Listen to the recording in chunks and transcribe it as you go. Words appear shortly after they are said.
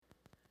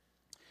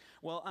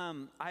Well,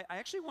 I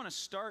actually want to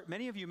start.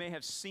 Many of you may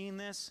have seen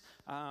this,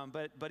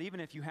 but even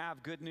if you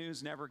have, good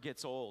news never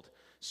gets old.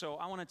 So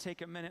I want to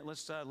take a minute.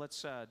 Let's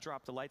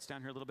drop the lights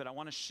down here a little bit. I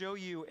want to show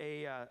you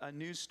a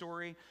news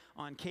story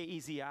on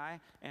KEZI,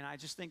 and I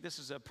just think this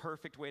is a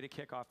perfect way to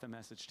kick off the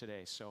message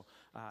today. So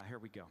here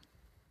we go.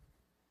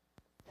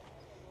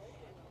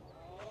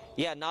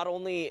 Yeah, not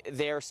only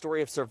their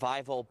story of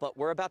survival, but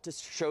we're about to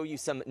show you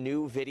some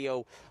new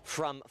video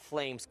from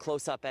flames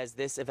close up as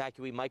this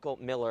evacuee, Michael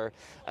Miller,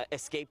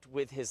 escaped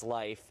with his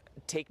life.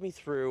 Take me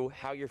through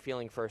how you're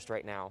feeling first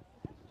right now.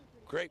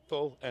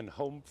 Grateful and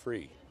home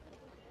free.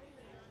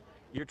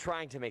 You're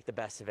trying to make the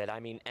best of it. I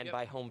mean, and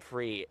by home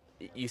free,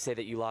 you say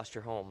that you lost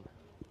your home.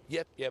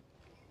 Yep.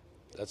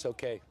 That's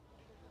okay.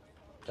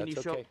 Can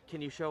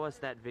you show us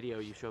that video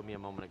you showed me a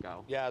moment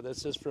ago? Yeah,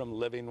 this is from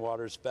Living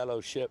Waters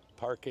Fellowship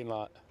parking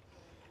lot.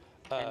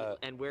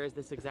 And where is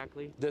this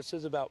exactly? This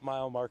is about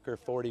mile marker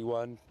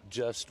 41,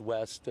 just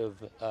west of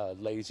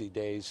Lazy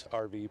Days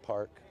RV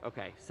Park.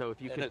 Okay, so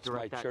if you could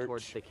direct that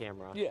towards the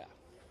camera. Yeah.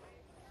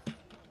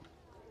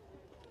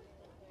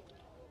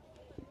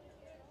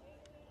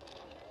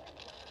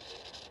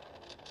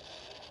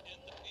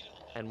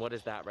 And what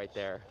is that right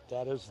there?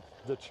 That is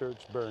the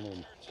church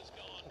burning.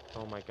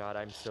 Oh my God,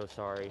 I'm so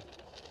sorry.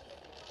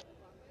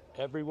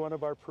 Every one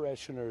of our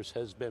parishioners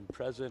has been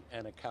present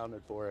and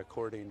accounted for,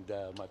 according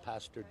to my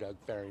pastor, Doug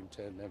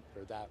Farrington, and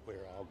for that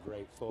we're all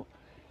grateful.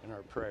 And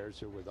our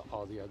prayers are with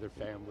all the other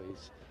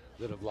families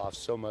that have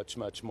lost so much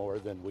more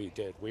than we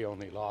did. We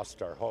only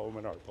lost our home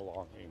and our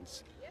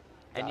belongings.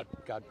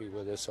 God be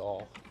with us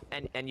all.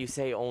 And you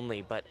say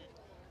only, but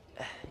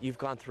you've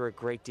gone through a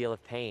great deal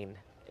of pain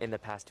in the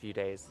past few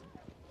days.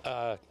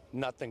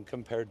 Nothing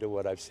compared to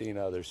what I've seen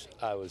others.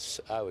 I was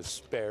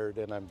spared,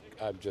 and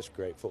I'm just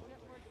grateful.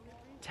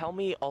 Tell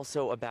me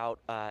also about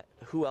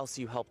who else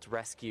you helped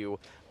rescue.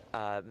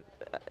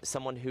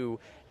 Someone who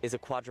is a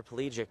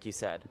quadriplegic, you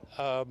said.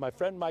 My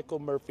friend Michael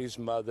Murphy's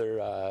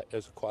mother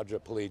is a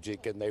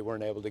quadriplegic, and they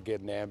weren't able to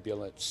get an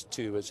ambulance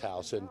to his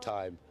house in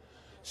time.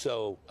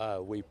 So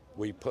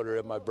we put her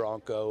in my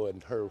Bronco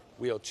and her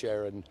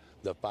wheelchair, and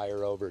the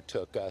fire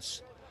overtook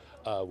us.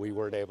 We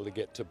weren't able to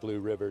get to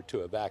Blue River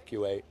to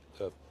evacuate.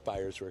 The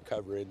fires were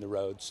covering the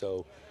road,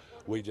 so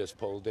we just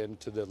pulled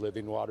into the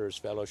Living Waters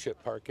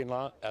Fellowship parking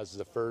lot. As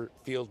the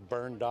field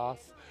burned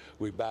off,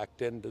 we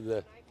backed into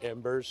the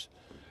embers,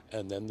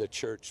 and then the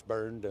church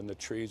burned and the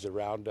trees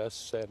around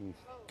us, and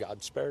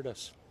God spared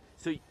us.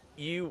 So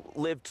you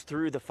lived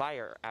through the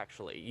fire,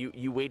 actually.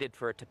 You waited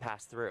for it to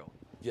pass through.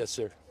 Yes,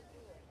 sir.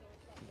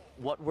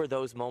 What were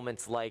those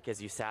moments like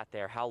as you sat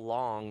there? How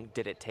long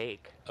did it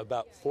take?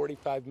 About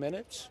 45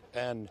 minutes,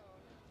 and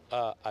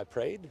I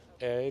prayed,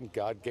 and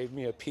God gave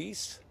me a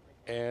peace,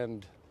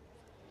 and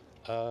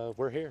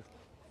we're here.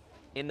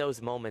 In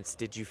those moments,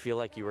 did you feel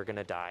like you were going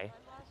to die?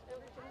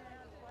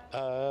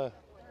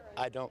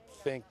 I don't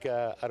think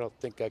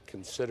I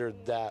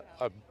considered that.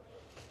 I'm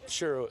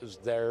sure it was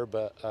there,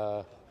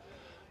 but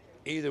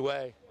either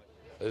way,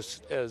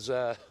 as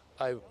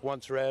I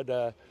once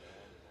read,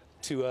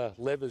 to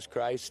live as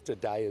Christ, to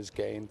die as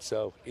gain.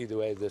 So either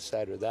way, this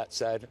side or that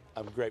side,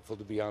 I'm grateful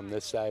to be on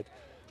this side,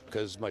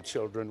 because my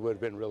children would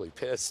have been really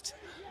pissed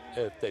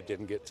if they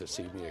didn't get to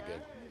see me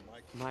again.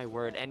 My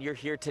word. And you're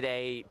here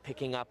today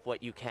picking up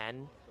what you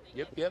can?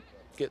 Yep.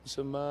 Getting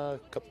some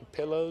couple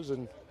pillows,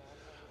 and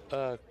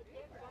got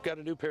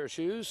a new pair of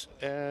shoes,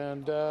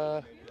 and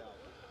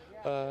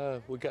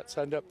we got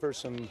signed up for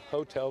some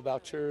hotel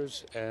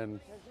vouchers,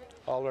 and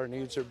all our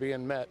needs are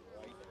being met.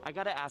 I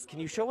gotta ask, can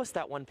you show us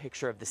that one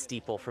picture of the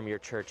steeple from your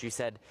church? You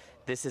said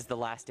this is the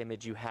last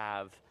image you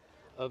have.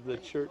 Of the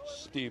church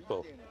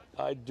steeple.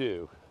 I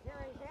do.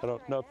 I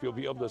don't know if you'll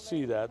be able to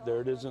see that.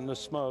 There it is in the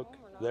smoke.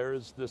 There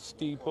is the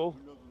steeple.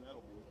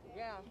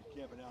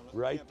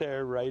 Right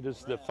there, right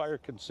as the fire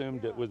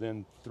consumed it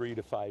within 3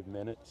 to 5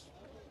 minutes.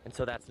 And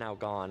so that's now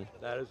gone.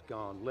 That is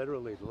gone.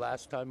 Literally, the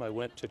last time I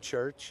went to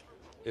church,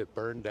 it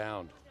burned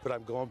down. But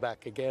I'm going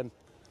back again.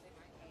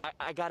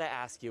 I gotta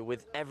ask you,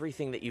 with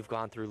everything that you've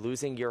gone through,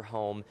 losing your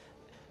home,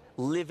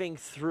 living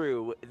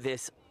through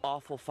this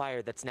awful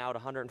fire that's now at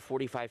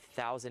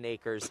 145,000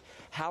 acres,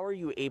 how are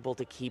you able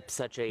to keep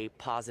such a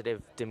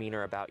positive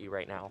demeanor about you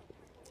right now?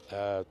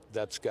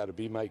 That's got to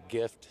be my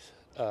gift,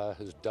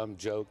 his dumb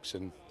jokes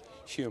and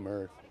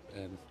humor,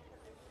 and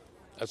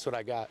that's what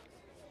I got.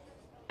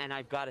 And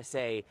I've got to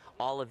say,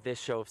 all of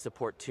this show of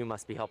support too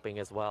must be helping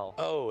as well.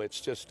 Oh, it's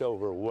just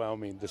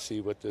overwhelming to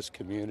see what this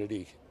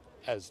community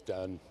has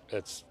done.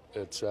 It's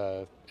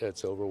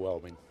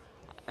overwhelming.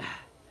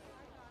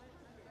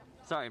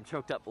 Sorry, I'm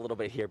choked up a little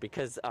bit here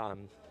because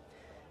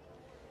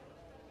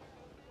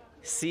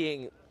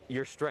seeing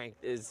your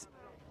strength is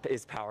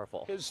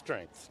powerful. His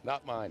strength,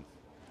 not mine.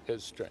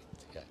 His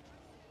strength, yeah.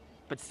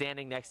 But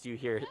standing next to you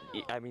here,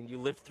 I mean, you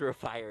lived through a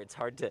fire. It's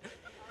hard to.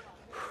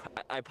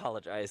 I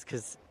apologize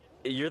because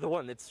you're the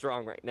one that's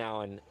strong right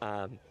now, and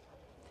I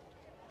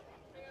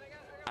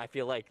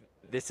feel like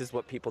this is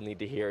what people need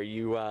to hear.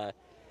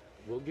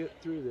 We'll get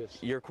through this.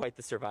 You're quite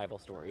the survival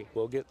story.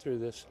 We'll get through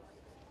this.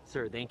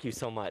 Sir, thank you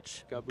so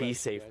much. God Be bless you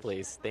safe, guys.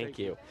 please. Thank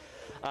you.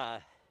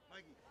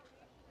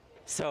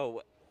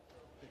 So,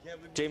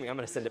 Jamie, I'm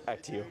going to send it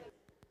back to you.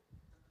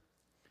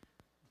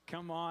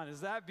 Come on,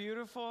 is that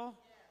beautiful?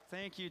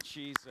 Thank you,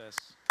 Jesus.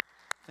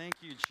 Thank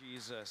you,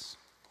 Jesus.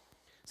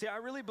 See, I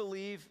really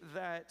believe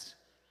that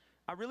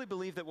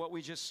what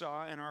we just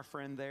saw in our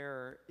friend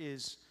there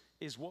is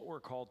what we're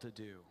called to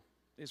do.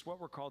 Is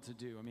what we're called to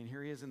do. I mean,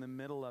 here he is in the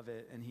middle of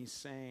it, and he's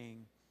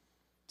saying,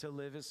 to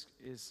live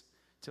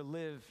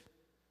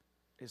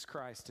is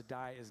Christ, to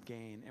die is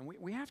gain. And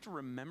we have to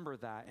remember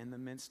that in the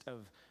midst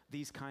of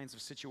these kinds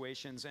of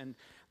situations. And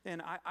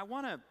I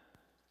want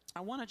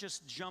to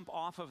just jump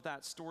off of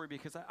that story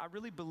because I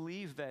really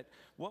believe that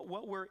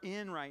what we're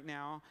in right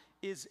now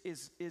is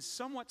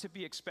somewhat to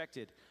be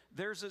expected.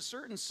 There's a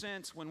certain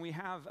sense when we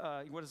have,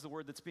 what is the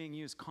word that's being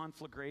used?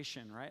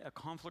 Conflagration, right? A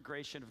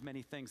conflagration of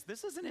many things.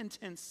 This is an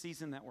intense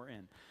season that we're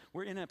in.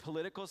 We're in a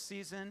political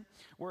season.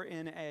 We're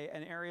in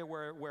an area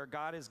where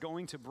God is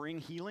going to bring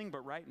healing,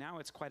 but right now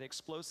it's quite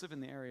explosive in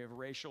the area of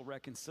racial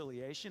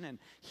reconciliation and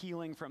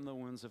healing from the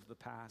wounds of the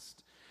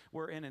past.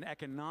 We're in an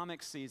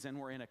economic season.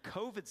 We're in a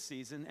COVID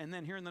season. And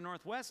then here in the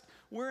Northwest,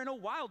 we're in a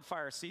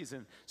wildfire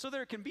season. So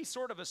there can be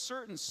sort of a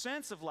certain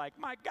sense of like,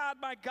 my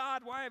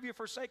God, why have you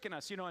forsaken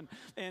us? You know,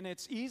 and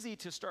it's easy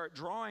to start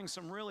drawing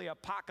some really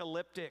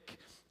apocalyptic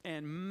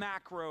and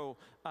macro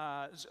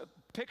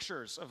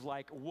pictures of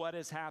like what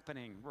is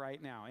happening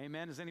right now.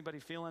 Amen? Is anybody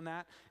feeling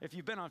that? If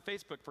you've been on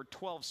Facebook for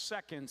 12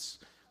 seconds,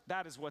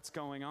 that is what's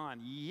going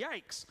on.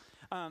 Yikes.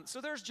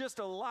 So there's just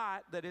a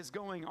lot that is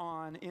going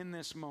on in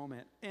this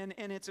moment. And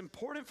it's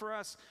important for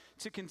us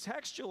to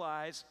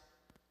contextualize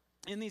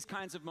in these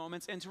kinds of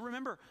moments and to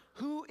remember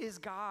who is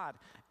God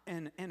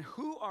and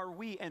who are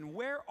we and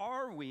where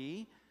are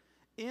we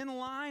in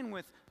line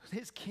with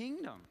his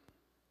kingdom.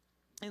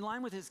 In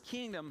line with his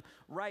kingdom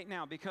right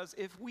now, because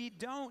if we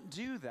don't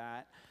do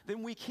that,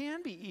 then we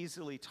can be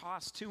easily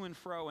tossed to and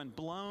fro and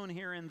blown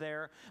here and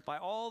there by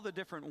all the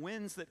different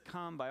winds that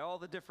come, by all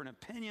the different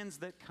opinions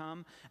that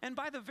come, and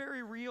by the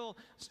very real,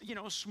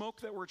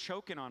 smoke that we're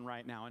choking on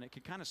right now. And it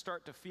can kind of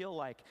start to feel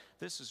like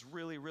this is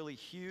really, really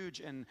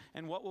huge, and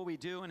what will we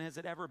do, and has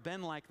it ever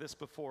been like this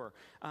before?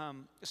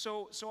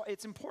 So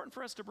it's important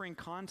for us to bring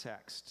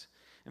context.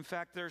 In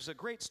fact, there's a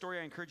great story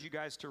I encourage you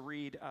guys to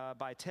read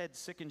by Ted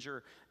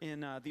Sickinger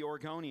in The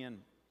Oregonian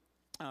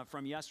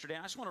from yesterday.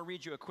 I just want to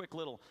read you a quick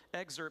little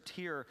excerpt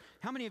here.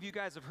 How many of you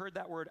guys have heard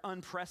that word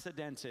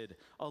unprecedented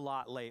a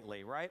lot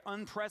lately, right?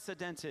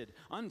 Unprecedented.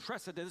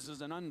 This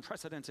is an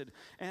unprecedented.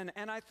 And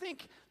I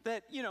think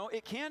that,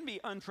 it can be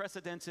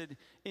unprecedented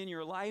in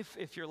your life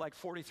if you're like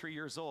 43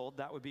 years old,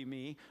 that would be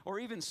me, or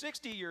even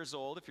 60 years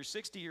old, if you're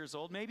 60 years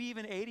old, maybe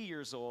even 80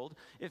 years old.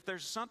 If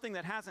there's something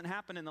that hasn't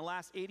happened in the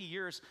last 80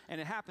 years and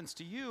it happens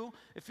to you,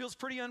 it feels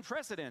pretty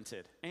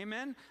unprecedented.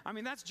 Amen? I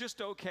mean, that's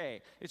just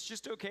okay. It's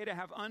just okay to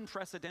have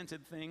unprecedented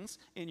things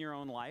in your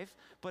own life,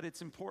 but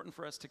it's important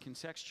for us to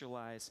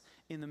contextualize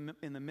in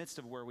the midst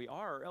of where we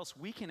are, or else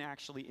we can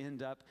actually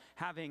end up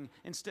having,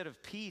 instead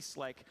of peace,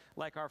 like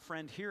our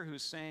friend here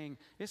who's saying,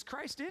 is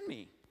Christ in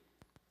me?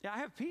 Yeah, I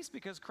have peace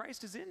because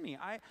Christ is in me.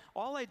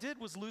 All I did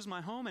was lose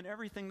my home and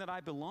everything that I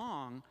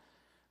belong,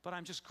 but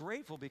I'm just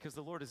grateful because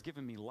the Lord has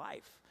given me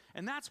life.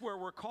 And that's where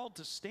we're called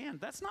to stand.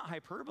 That's not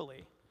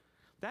hyperbole.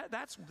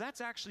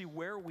 That's actually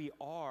where we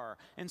are.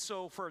 And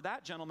so for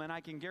that gentleman,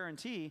 I can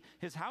guarantee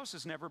his house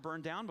has never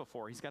burned down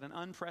before. He's got an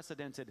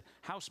unprecedented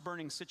house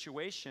burning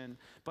situation,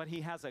 but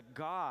he has a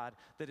God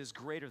that is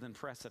greater than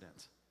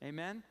precedent.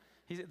 Amen?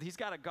 He's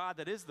got a God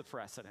that is the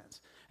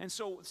precedent. And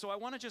so I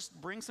want to just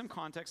bring some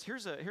context.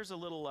 Here's a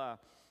little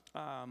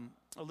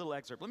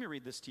excerpt. Let me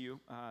read this to you.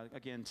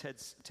 Again, Ted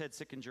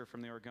Sickinger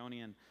from The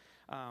Oregonian.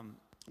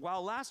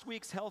 While last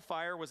week's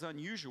hellfire was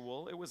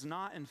unusual, it was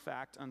not, in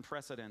fact,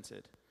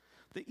 unprecedented.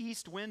 The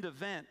east wind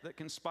event that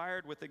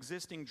conspired with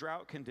existing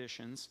drought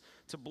conditions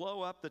to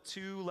blow up the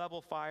 2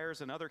 level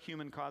fires and other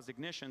human-caused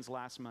ignitions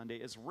last Monday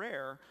is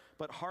rare,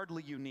 but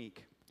hardly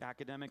unique,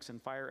 academics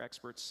and fire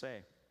experts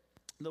say.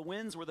 The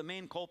winds were the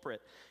main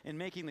culprit in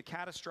making the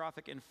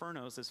catastrophic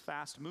infernos as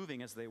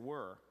fast-moving as they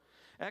were.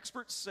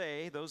 Experts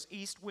say those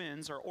east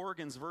winds are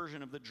Oregon's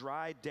version of the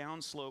dry,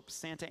 downslope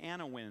Santa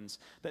Ana winds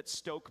that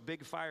stoke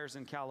big fires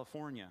in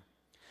California.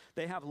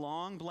 They have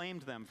long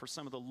blamed them for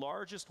some of the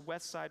largest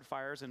West Side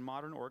fires in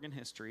modern Oregon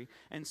history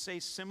and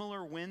say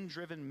similar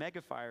wind-driven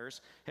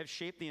megafires have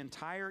shaped the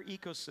entire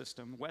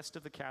ecosystem west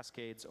of the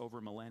Cascades over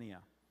millennia.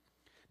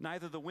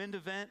 Neither the wind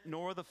event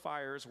nor the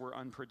fires were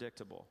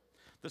unpredictable.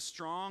 The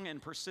strong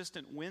and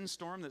persistent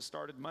windstorm that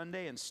started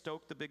Monday and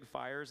stoked the big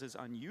fires is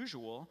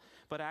unusual,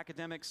 but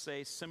academics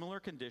say similar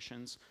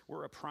conditions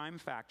were a prime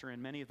factor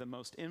in many of the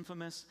most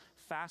infamous,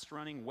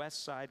 fast-running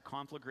West Side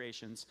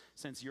conflagrations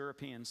since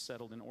Europeans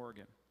settled in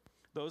Oregon.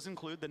 Those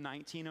include the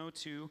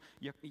 1902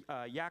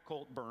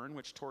 Yakult burn,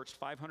 which torched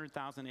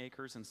 500,000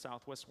 acres in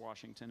southwest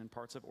Washington and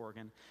parts of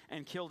Oregon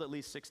and killed at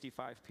least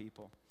 65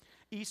 people.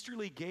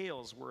 Easterly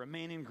gales were a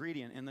main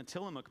ingredient in the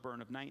Tillamook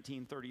burn of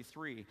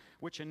 1933,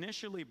 which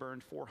initially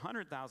burned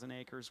 400,000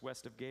 acres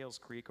west of Gales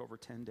Creek over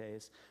 10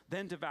 days,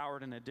 then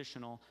devoured an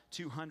additional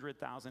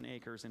 200,000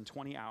 acres in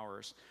 20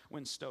 hours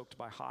when stoked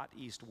by hot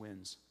east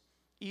winds.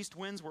 East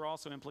winds were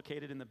also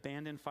implicated in the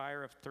Bandon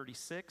Fire of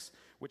 36,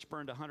 which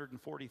burned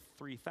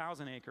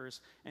 143,000 acres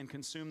and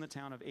consumed the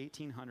town of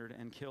 1,800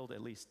 and killed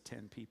at least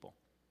 10 people.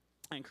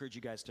 I encourage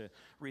you guys to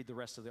read the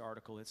rest of the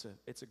article. It's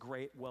a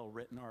great,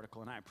 well-written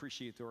article, and I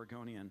appreciate the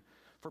Oregonian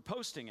for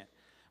posting it.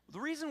 The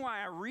reason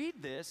why I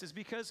read this is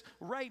because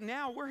right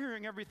now we're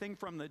hearing everything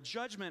from the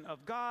judgment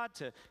of God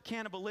to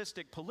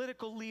cannibalistic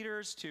political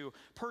leaders to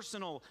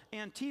personal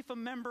Antifa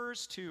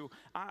members to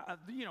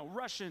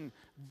Russian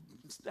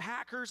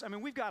hackers. I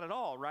mean, we've got it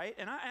all, right?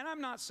 And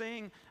I'm not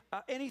saying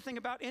anything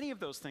about any of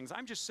those things.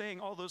 I'm just saying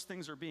all those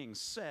things are being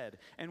said.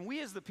 And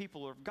we as the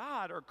people of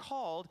God are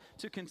called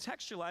to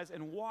contextualize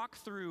and walk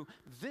through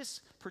this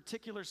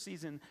particular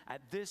season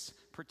at this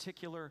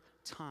particular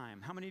time.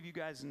 How many of you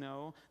guys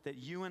know that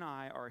you and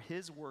I are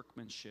his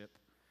workmanship,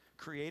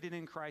 created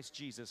in Christ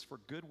Jesus for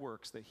good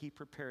works that he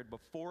prepared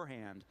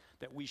beforehand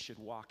that we should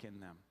walk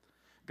in them?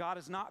 God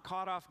is not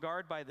caught off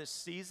guard by this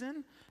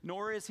season,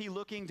 nor is he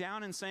looking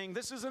down and saying,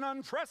 this is an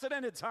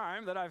unprecedented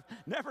time that I've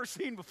never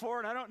seen before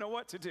and I don't know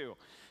what to do.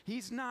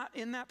 He's not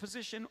in that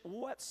position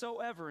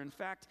whatsoever. In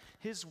fact,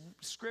 his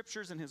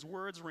scriptures and his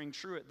words ring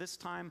true at this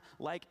time.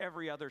 Like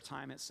every other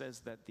time, it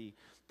says that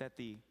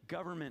the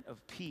government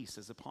of peace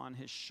is upon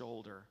his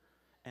shoulder,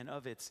 and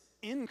of its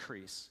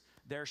increase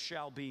there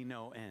shall be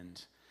no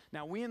end.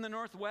 Now, we in the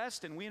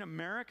Northwest and we in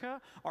America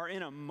are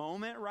in a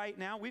moment right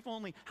now.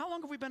 How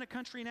long have we been a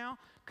country now?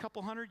 A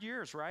couple hundred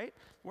years, right?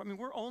 I mean,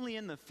 we're only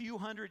in the few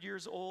hundred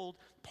years old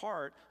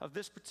part of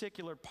this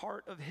particular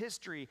part of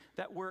history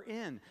that we're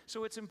in.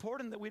 So it's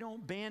important that we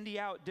don't bandy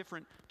out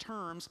different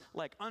terms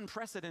like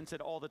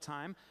unprecedented all the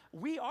time.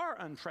 We are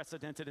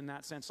unprecedented in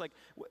that sense. Like,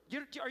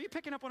 are you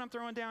picking up what I'm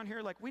throwing down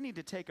here? Like, we need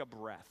to take a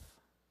breath.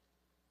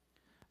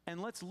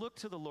 And let's look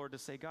to the Lord to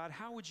say, God,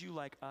 how would you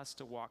like us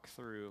to walk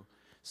through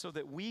so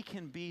that we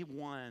can be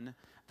one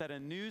that a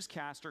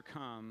newscaster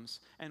comes,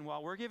 and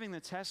while we're giving the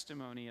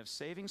testimony of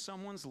saving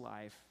someone's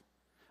life,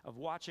 of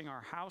watching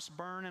our house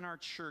burn and our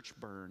church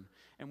burn,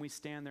 and we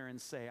stand there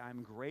and say,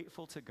 I'm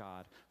grateful to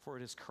God, for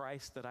it is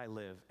Christ that I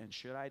live, and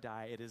should I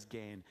die, it is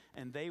gain.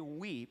 And they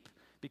weep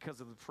because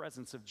of the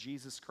presence of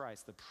Jesus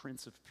Christ, the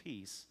Prince of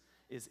Peace,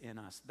 is in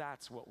us.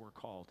 That's what we're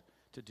called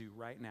to do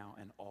right now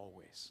and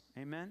always.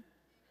 Amen?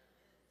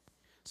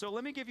 So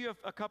let me give you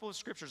a couple of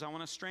scriptures. I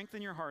want to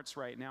strengthen your hearts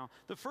right now.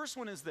 The first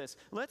one is this.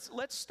 Let's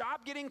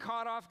stop getting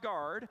caught off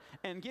guard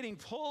and getting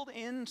pulled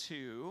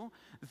into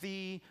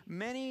the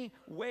many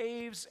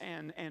waves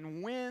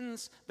and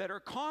winds that are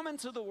common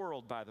to the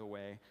world, by the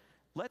way.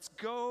 Let's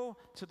go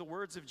to the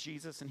words of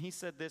Jesus. And he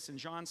said this in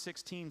John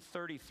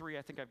 16:33.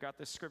 I think I've got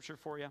this scripture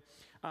for you.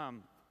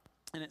 And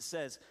it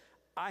says,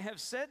 I have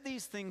said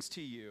these things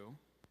to you,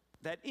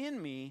 that in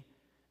me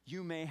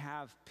you may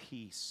have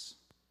peace.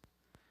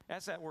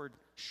 That's that word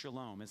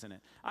shalom, isn't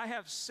it? I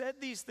have said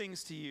these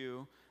things to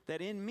you,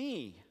 that in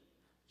me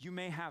you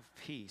may have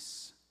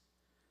peace.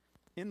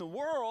 In the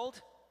world,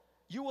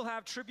 you will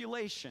have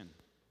tribulation.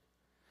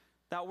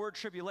 That word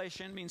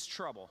tribulation means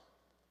trouble.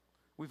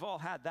 We've all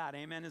had that,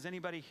 amen? Has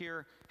anybody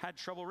here had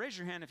trouble? Raise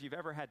your hand if you've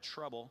ever had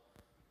trouble.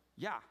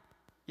 Yeah,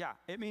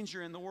 it means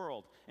you're in the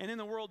world. And in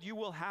the world, you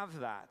will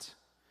have that.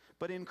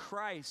 But in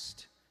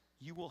Christ,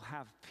 you will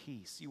have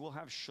peace. You will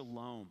have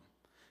shalom.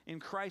 In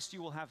Christ,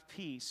 you will have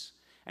peace.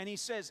 And he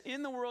says,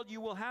 in the world you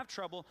will have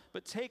trouble,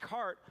 but take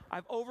heart,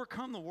 I've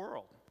overcome the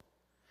world.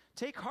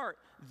 Take heart,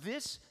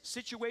 this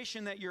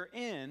situation that you're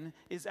in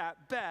is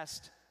at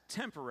best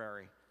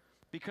temporary.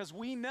 Because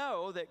we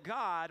know that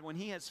God, when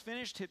he has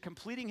finished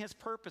completing his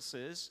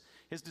purposes,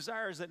 his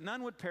desire is that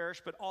none would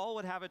perish, but all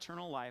would have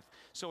eternal life.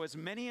 So as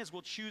many as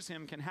will choose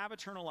him can have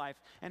eternal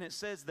life. And it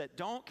says that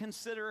don't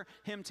consider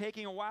him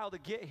taking a while to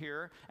get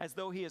here as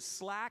though he is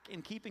slack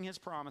in keeping his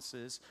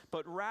promises,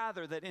 but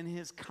rather that in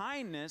his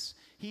kindness,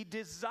 he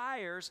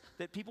desires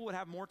that people would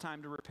have more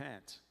time to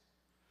repent,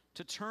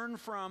 to turn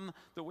from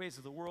the ways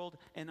of the world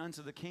and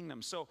unto the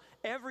kingdom. So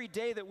every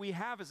day that we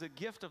have is a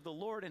gift of the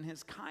Lord and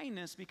his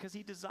kindness, because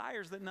he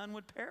desires that none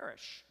would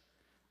perish.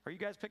 Are you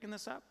guys picking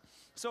this up?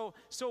 So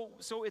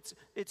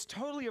it's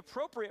totally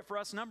appropriate for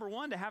us, number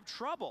one, to have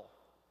trouble.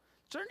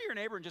 Turn to your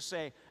neighbor and just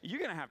say, you're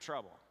going to have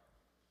trouble.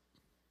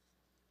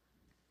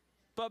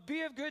 But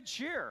be of good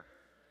cheer.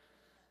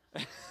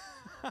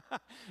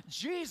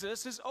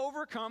 Jesus has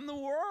overcome the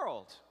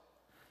world.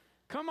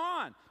 Come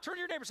on. Turn to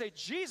your neighbor and say,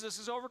 Jesus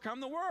has overcome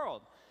the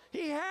world.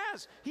 He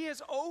has. He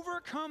has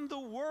overcome the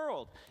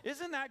world.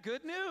 Isn't that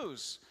good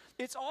news?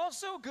 It's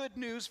also good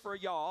news for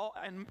y'all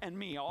and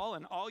me all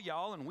and all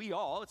y'all and we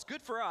all. It's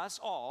good for us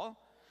all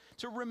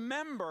to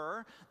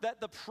remember that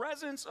the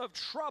presence of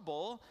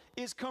trouble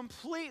is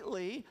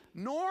completely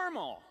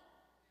normal.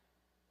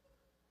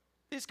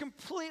 It's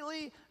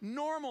completely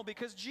normal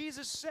because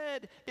Jesus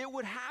said it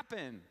would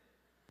happen.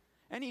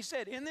 And he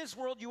said, in this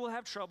world you will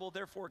have trouble,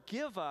 therefore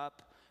give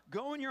up.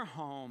 Go in your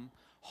home,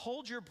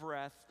 Hold your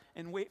breath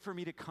and wait for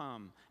me to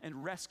come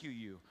and rescue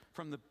you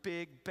from the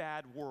big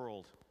bad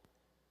world.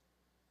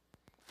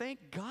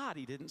 Thank God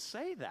he didn't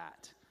say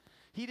that.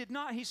 He did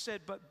not. He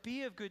said, but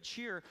be of good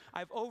cheer.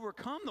 I've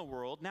overcome the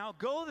world. Now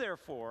go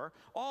therefore.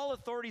 All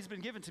authority has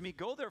been given to me.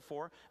 Go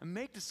therefore and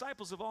make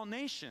disciples of all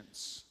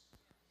nations.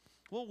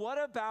 Well,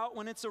 what about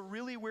when it's a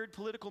really weird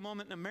political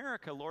moment in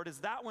America, Lord? Is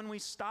that when we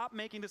stop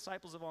making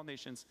disciples of all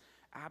nations?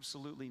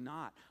 Absolutely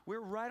not. We're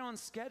right on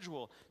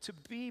schedule to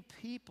be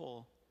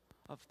people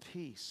of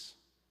peace.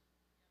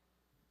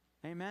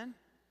 Amen?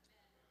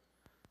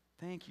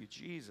 Thank you,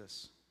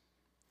 Jesus.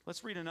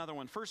 Let's read another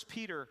one. 1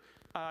 Peter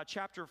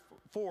chapter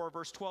 4,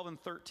 verse 12 and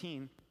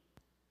 13.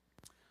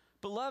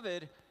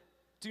 Beloved,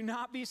 do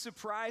not be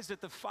surprised at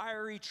the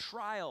fiery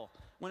trial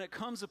when it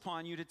comes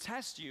upon you to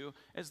test you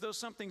as though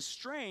something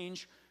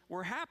strange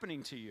were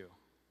happening to you.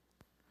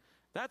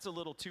 That's a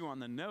little too on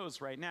the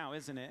nose right now,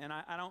 isn't it? And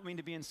I don't mean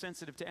to be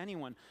insensitive to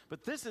anyone,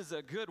 but this is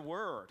a good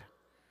word.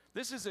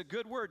 This is a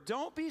good word.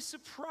 Don't be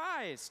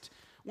surprised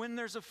when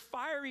there's a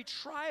fiery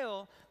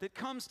trial that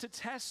comes to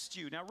test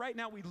you. Now, right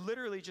now, we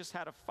literally just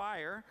had a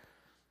fire,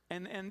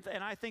 and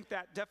I think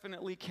that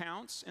definitely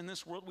counts. In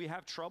this world, we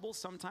have trouble.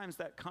 Sometimes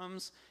that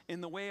comes in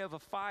the way of a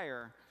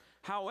fire.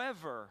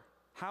 However,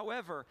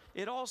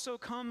 it also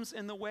comes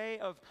in the way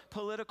of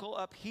political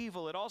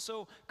upheaval. It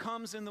also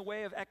comes in the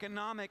way of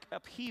economic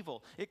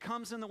upheaval. It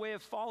comes in the way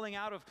of falling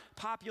out of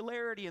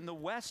popularity in the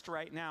West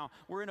right now.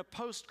 We're in a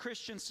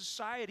post-Christian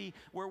society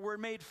where we're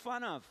made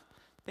fun of.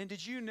 And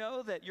did you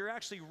know that you're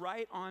actually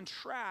right on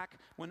track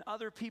when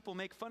other people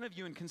make fun of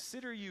you and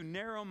consider you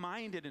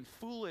narrow-minded and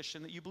foolish,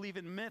 and that you believe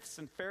in myths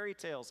and fairy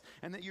tales,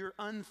 and that you're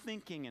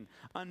unthinking and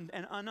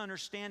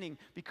ununderstanding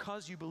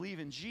because you believe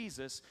in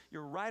Jesus?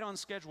 You're right on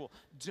schedule.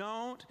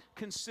 Don't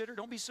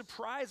be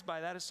surprised by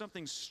that as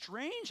something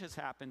strange has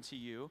happened to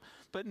you,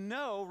 but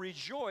no,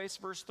 rejoice,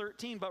 verse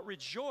 13, but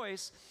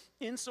rejoice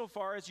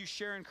insofar as you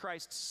share in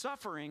Christ's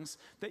sufferings,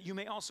 that you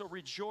may also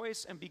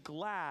rejoice and be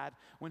glad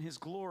when his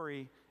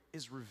glory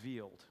is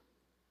revealed.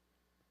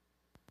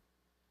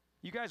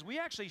 You guys, we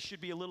actually should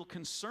be a little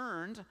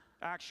concerned,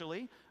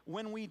 actually,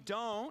 when we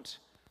don't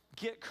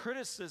get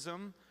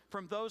criticism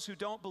from those who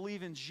don't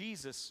believe in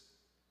Jesus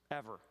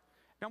ever.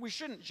 Now,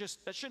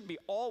 that shouldn't be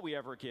all we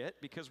ever get,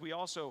 because we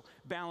also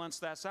balance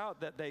that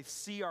out, that they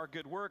see our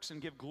good works and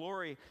give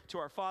glory to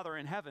our Father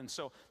in heaven.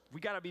 So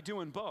we got to be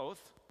doing both.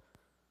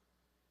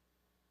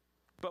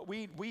 But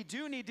we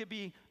do need to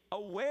be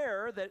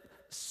aware that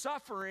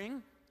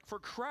suffering for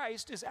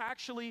Christ is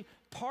actually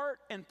part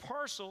and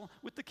parcel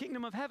with the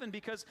kingdom of heaven,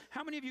 because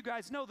how many of you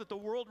guys know that the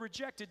world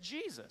rejected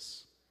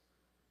Jesus?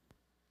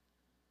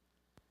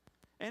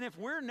 And if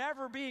we're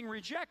never being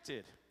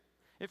rejected,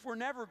 if we're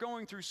never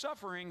going through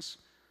sufferings,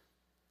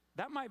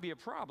 that might be a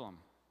problem.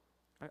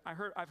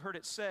 I've heard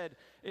it said,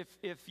 if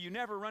you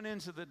never run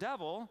into the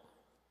devil,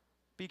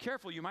 be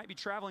careful, you might be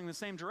traveling the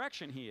same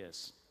direction he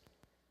is.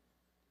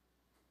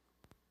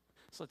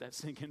 Let's let that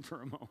sink in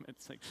for a moment.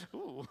 It's like,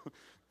 ooh.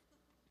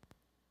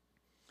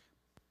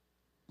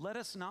 Let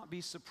us not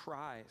be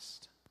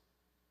surprised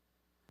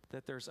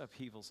that there's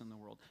upheavals in the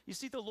world. You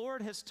see, the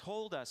Lord has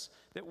told us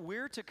that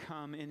we're to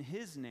come in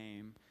his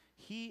name.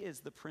 He is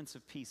the Prince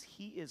of Peace.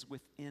 He is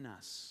within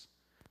us.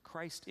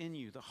 Christ in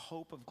you, the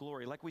hope of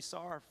glory. Like we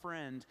saw our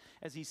friend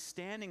as he's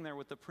standing there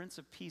with the Prince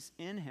of Peace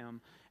in him,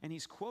 and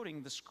he's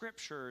quoting the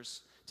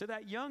scriptures to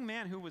that young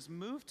man who was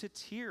moved to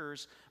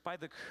tears by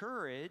the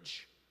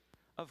courage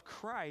of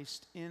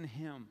Christ in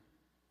him.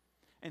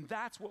 And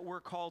that's what we're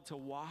called to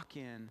walk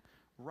in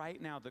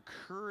right now, the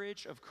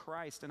courage of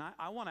Christ. And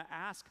I want to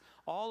ask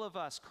all of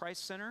us,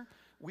 Christ Center,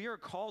 we are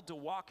called to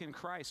walk in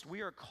Christ.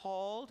 We are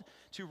called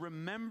to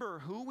remember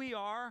who we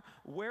are,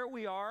 where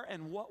we are,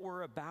 and what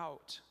we're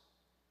about.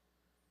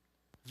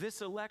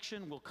 This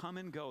election will come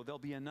and go. There'll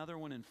be another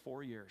one in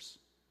 4 years.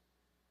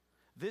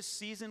 This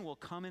season will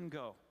come and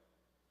go.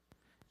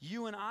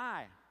 You and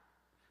I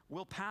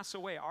will pass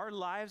away. Our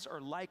lives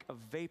are like a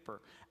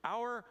vapor.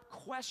 Our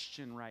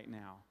question right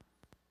now,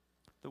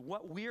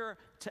 what we're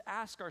to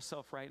ask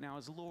ourselves right now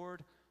is,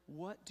 Lord,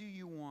 what do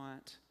you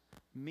want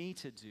me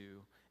to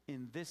do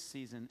in this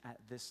season at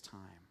this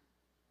time?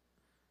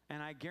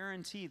 And I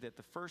guarantee that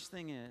the first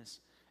thing is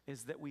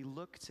that we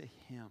look to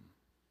him,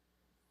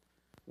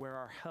 where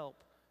our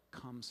help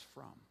comes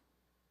from.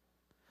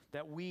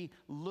 That we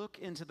look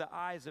into the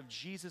eyes of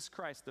Jesus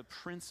Christ, the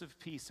Prince of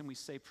Peace, and we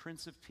say,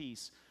 Prince of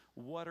Peace,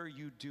 what are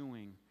you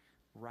doing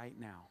right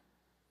now?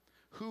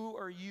 Who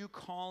are you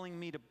calling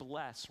me to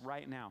bless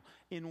right now?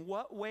 In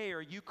what way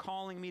are you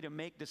calling me to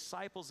make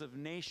disciples of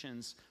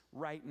nations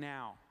right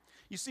now?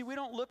 You see, we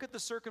don't look at the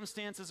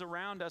circumstances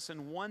around us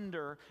and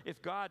wonder if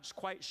God's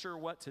quite sure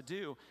what to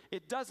do.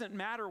 It doesn't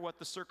matter what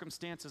the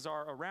circumstances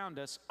are around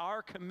us.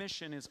 Our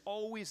commission is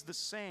always the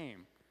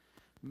same.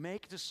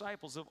 Make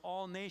disciples of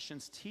all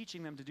nations,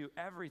 teaching them to do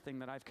everything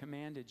that I've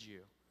commanded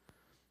you.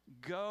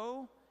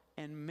 Go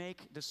and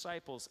make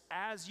disciples.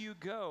 As you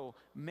go,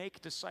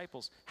 make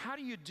disciples. How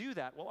do you do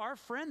that? Well, our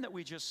friend that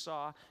we just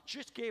saw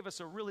just gave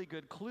us a really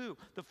good clue.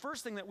 The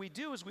first thing that we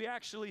do is we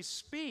actually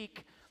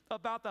speak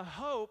about the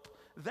hope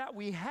that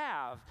we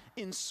have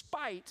in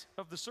spite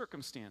of the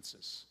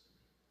circumstances.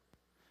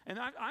 And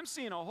I'm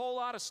seeing a whole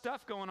lot of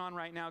stuff going on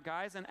right now,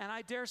 guys. And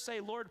I dare say,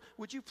 Lord,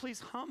 would you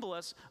please humble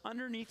us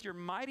underneath your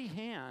mighty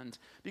hand?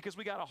 Because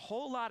we got a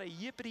whole lot of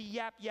yippity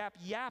yap yap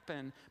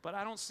yapping, but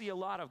I don't see a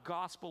lot of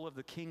gospel of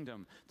the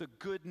kingdom, the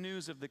good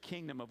news of the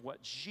kingdom of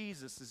what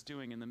Jesus is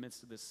doing in the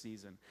midst of this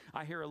season.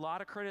 I hear a lot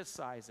of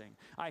criticizing.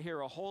 I hear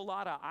a whole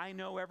lot of I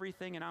know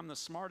everything and I'm the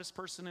smartest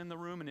person in the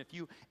room. And if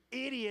you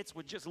idiots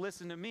would just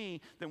listen to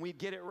me, then we'd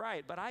get it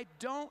right. But I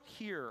don't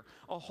hear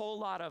a whole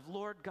lot of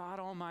Lord God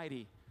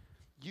Almighty,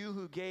 you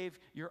who gave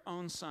your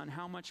own son,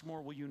 how much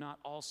more will you not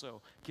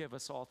also give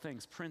us all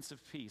things? Prince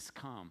of Peace,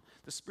 come.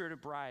 The Spirit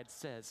of Bride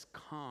says,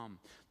 come.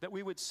 That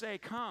we would say,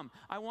 come.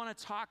 I want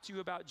to talk to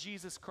you about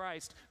Jesus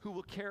Christ who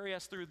will carry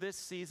us through this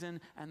season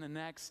and the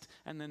next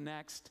and the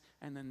next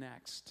and the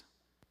next.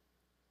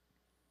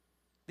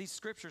 These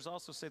scriptures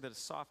also say that a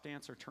soft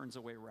answer turns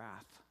away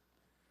wrath.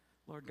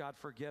 Lord God,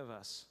 forgive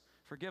us.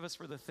 Forgive us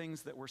for the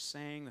things that we're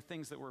saying, the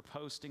things that we're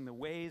posting, the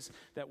ways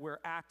that we're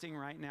acting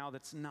right now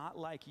that's not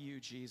like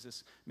you,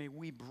 Jesus. May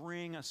we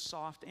bring a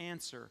soft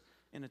answer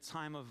in a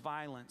time of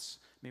violence.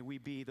 May we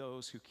be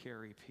those who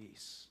carry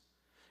peace.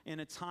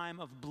 In a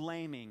time of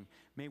blaming,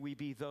 may we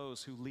be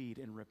those who lead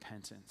in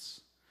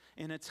repentance.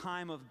 In a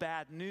time of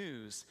bad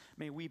news,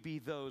 may we be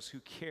those who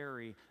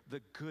carry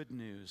the good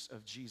news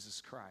of Jesus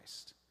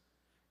Christ.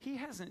 He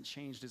hasn't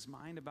changed his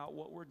mind about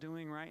what we're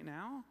doing right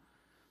now.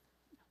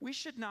 We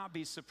should not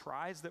be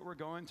surprised that we're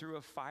going through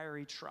a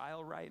fiery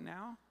trial right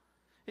now.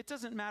 It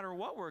doesn't matter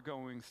what we're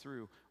going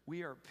through.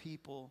 We are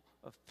people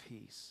of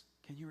peace.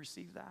 Can you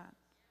receive that?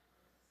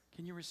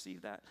 Can you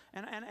receive that?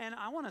 And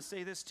I want to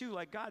say this too,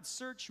 like, God,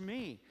 search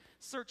me.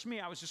 Search me.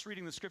 I was just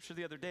reading the scripture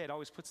the other day. It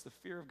always puts the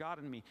fear of God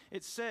in me.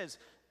 It says,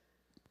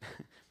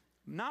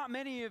 not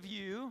many of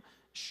you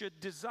should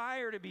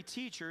desire to be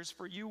teachers,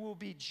 for you will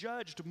be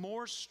judged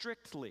more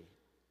strictly.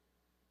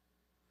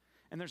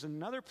 And there's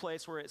another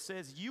place where it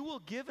says, you will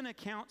give an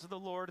account to the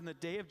Lord in the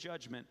day of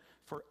judgment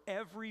for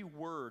every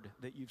word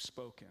that you've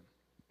spoken.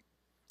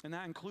 And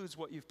that includes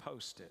what you've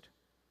posted.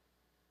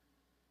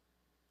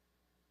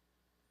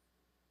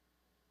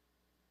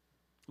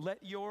 Let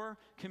your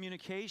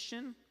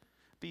communication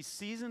be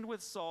seasoned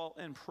with salt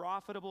and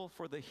profitable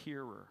for the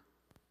hearer,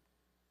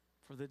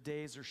 for the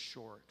days are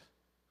short.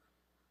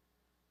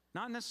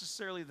 Not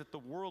necessarily that the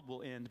world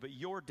will end, but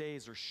your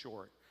days are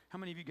short. How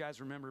many of you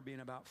guys remember being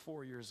about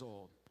 4 years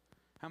old?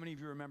 How many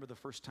of you remember the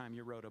first time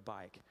you rode a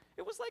bike?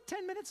 It was like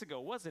 10 minutes ago,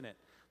 wasn't it?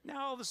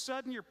 Now all of a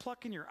sudden you're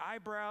plucking your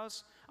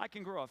eyebrows. I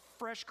can grow a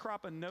fresh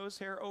crop of nose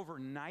hair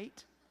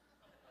overnight.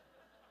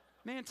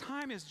 Man,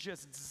 time is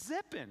just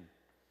zipping.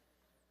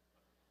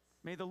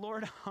 May the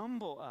Lord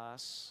humble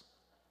us.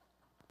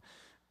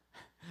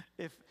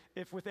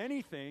 If with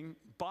anything,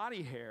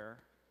 body hair,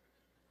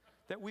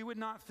 that we would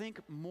not think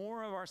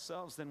more of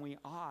ourselves than we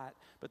ought,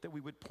 but that we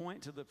would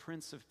point to the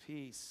Prince of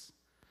Peace.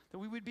 That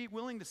we would be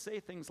willing to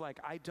say things like,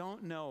 I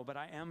don't know, but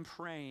I am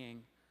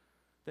praying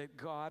that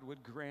God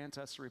would grant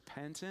us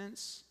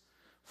repentance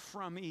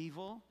from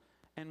evil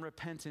and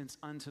repentance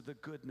unto the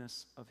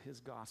goodness of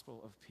his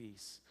gospel of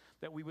peace.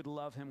 That we would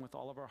love him with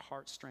all of our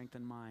heart, strength,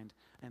 and mind,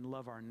 and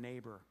love our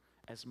neighbor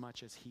as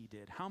much as he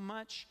did. How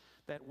much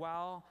that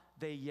while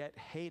they yet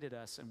hated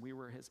us and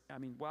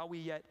while we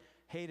yet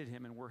hated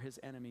him and were his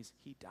enemies,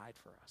 he died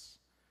for us.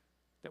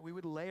 That we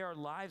would lay our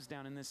lives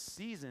down in this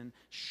season,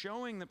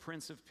 showing the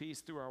Prince of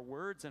Peace through our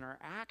words and our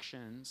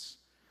actions,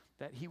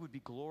 that he would be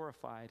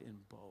glorified in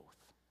both.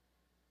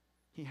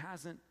 He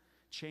hasn't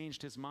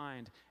changed his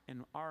mind,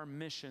 and our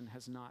mission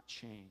has not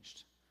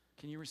changed.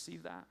 Can you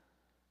receive that?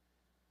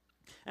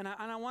 And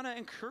I want to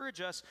encourage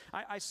us.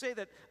 I say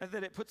that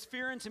it puts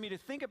fear into me to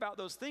think about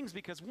those things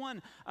because,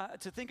 one,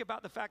 to think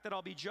about the fact that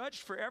I'll be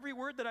judged for every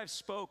word that I've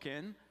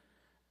spoken,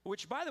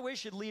 which, by the way,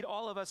 should lead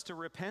all of us to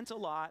repent a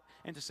lot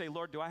and to say,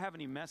 Lord, do I have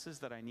any messes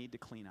that I need to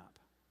clean up?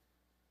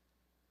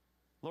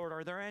 Lord,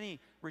 are there any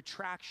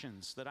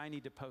retractions that I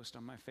need to post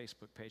on my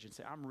Facebook page and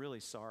say, I'm really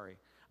sorry.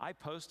 I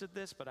posted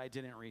this, but I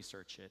didn't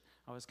research it.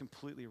 I was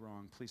completely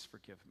wrong. Please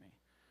forgive me.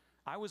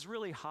 I was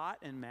really hot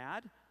and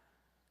mad,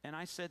 and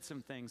I said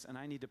some things, and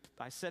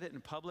I said it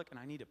in public, and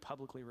I need to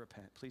publicly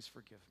repent. Please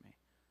forgive me.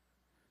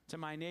 To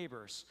my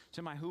neighbors,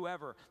 to my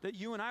whoever, that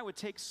you and I would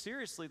take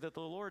seriously that the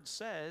Lord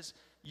says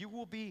you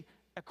will be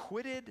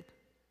acquitted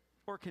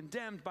or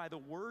condemned by the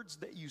words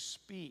that you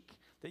speak,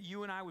 that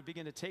you and I would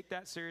begin to take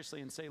that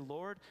seriously and say,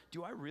 Lord,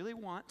 do I really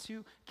want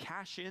to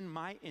cash in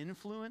my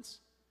influence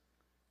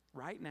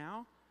right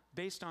now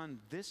based on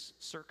this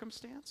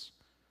circumstance?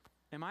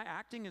 Am I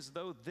acting as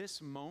though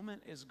this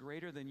moment is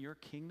greater than your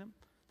kingdom,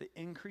 the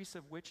increase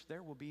of which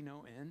there will be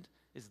no end?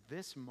 Is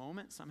this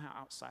moment somehow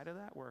outside of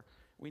that where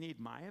we need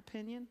my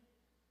opinion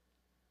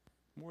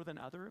more than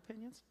other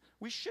opinions?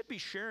 We should be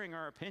sharing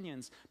our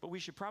opinions, but we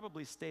should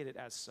probably state it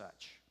as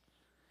such.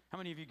 How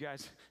many of you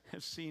guys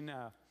have seen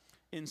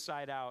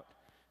Inside Out?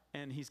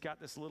 And he's got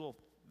this little,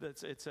 I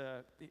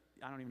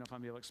don't even know if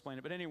I'm able to explain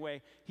it, but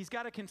anyway, he's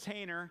got a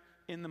container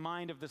in the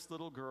mind of this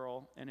little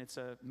girl, and it's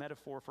a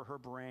metaphor for her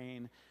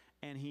brain,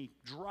 and he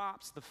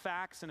drops the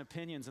facts and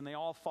opinions, and they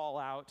all fall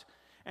out,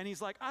 and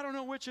he's like, I don't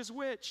know which is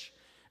which.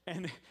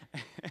 And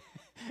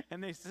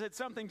and they said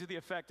something to the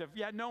effect of,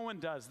 yeah, no one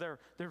does. They're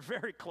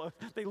very close.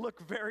 They look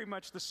very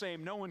much the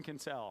same. No one can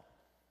tell.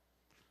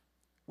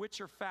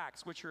 Which are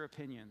facts? Which are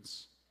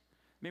opinions?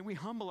 May we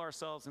humble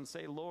ourselves and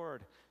say,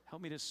 Lord,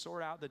 help me to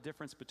sort out the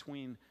difference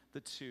between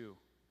the two.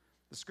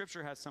 The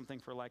scripture has something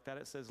for like that.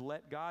 It says,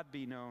 let God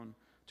be known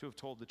to have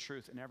told the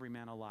truth and every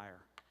man a liar.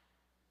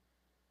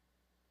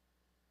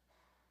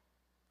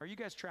 Are you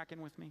guys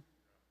tracking with me?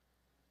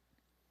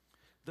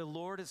 The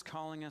Lord is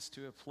calling us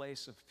to a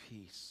place of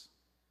peace.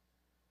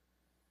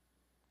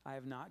 I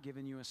have not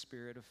given you a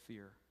spirit of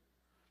fear,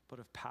 but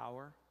of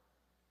power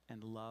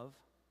and love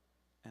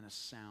and a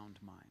sound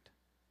mind.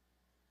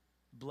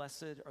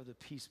 Blessed are the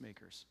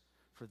peacemakers,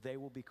 for they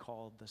will be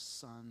called the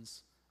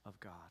sons of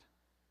God.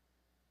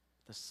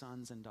 The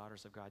sons and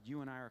daughters of God.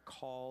 You and I are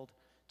called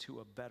to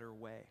a better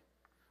way.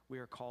 We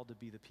are called to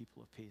be the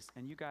people of peace.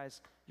 And you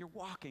guys, you're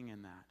walking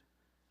in that.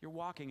 You're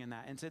walking in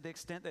that. And to the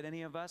extent that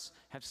any of us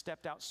have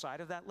stepped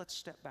outside of that, let's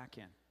step back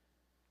in.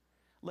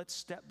 Let's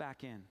step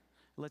back in.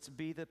 Let's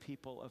be the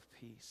people of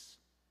peace.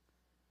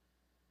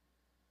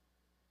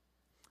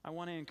 I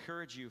want to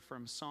encourage you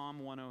from Psalm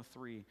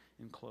 103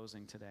 in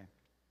closing today.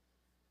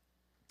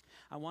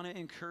 I want to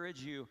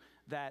encourage you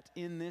that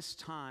in this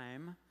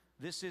time,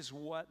 this is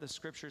what the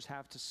scriptures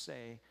have to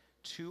say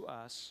to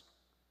us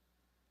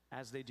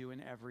as they do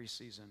in every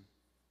season.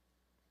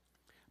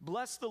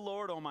 Bless the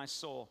Lord, O my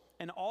soul,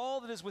 and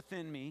all that is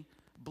within me,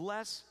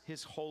 bless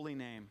his holy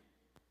name.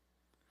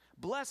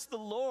 Bless the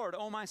Lord,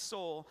 O my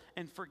soul,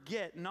 and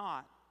forget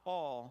not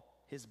all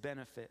his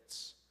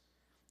benefits.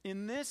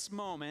 In this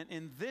moment,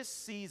 in this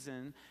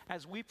season,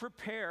 as we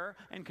prepare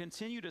and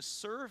continue to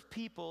serve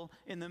people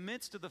in the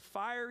midst of the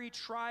fiery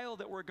trial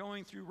that we're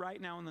going through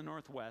right now in the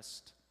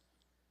Northwest,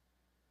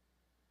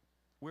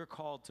 we're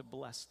called to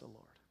bless the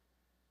Lord.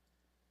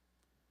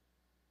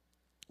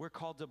 We're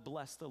called to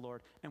bless the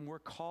Lord, and we're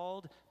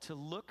called to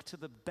look to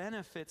the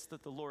benefits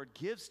that the Lord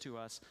gives to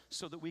us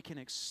so that we can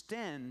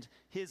extend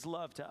his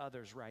love to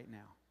others right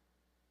now.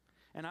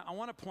 And I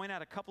want to point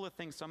out a couple of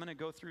things, so I'm going to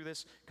go through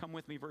this. Come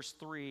with me, verse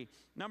 3.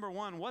 Number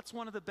one, what's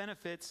one of the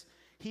benefits?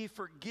 He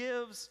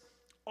forgives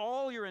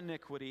all your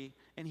iniquity,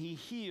 and he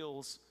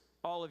heals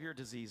all of your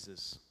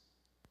diseases.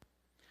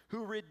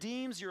 Who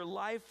redeems your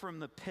life from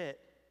the pit,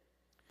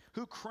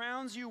 who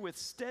crowns you with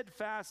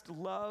steadfast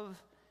love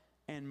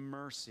and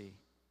mercy,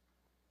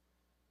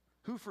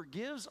 who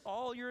forgives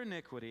all your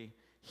iniquity,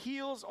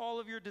 heals all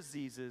of your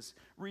diseases,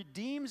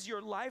 redeems your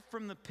life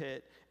from the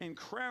pit, and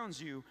crowns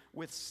you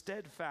with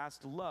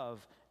steadfast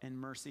love and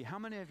mercy. How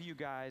many of you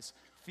guys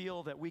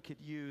feel that we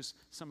could use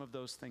some of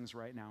those things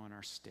right now in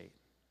our state?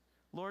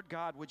 Lord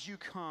God, would you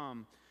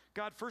come?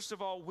 God, first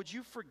of all, would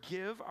you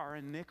forgive our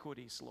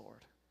iniquities,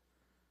 Lord?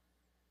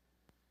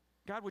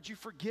 God, would you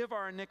forgive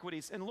our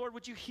iniquities? And Lord,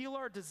 would you heal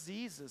our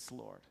diseases,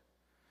 Lord?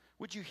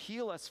 Would you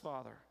heal us,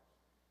 Father?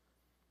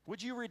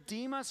 Would you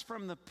redeem us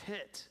from the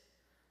pit?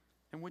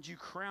 And would you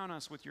crown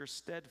us with your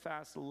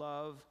steadfast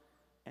love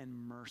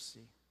and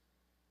mercy?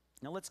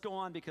 Now let's go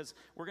on, because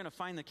we're going to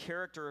find the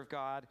character of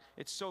God.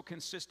 It's so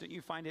consistent.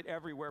 You find it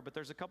everywhere. But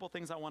there's a couple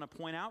things I want to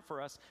point out for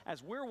us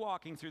as we're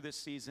walking through this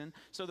season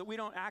so that we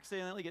don't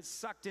accidentally get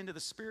sucked into the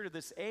spirit of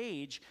this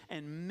age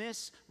and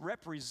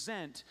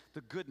misrepresent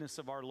the goodness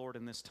of our Lord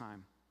in this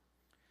time.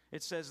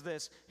 It says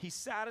this: he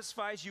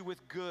satisfies you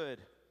with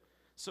good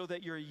so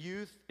that your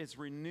youth is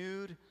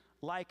renewed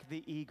like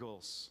the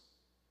eagles.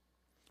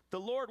 The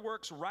Lord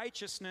works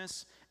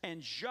righteousness and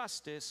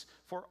justice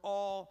for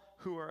all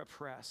who are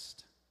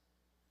oppressed.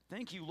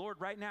 Thank you, Lord,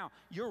 right now.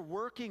 You're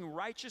working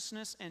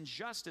righteousness and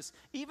justice,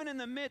 even in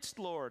the midst,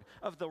 Lord,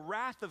 of the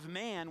wrath of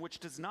man, which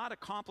does not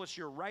accomplish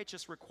your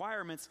righteous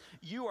requirements.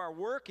 You are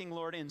working,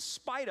 Lord, in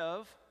spite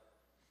of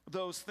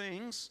those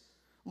things,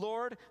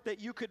 Lord, that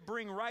you could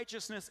bring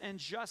righteousness and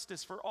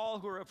justice for all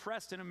who are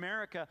oppressed in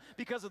America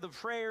because of the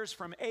prayers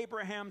from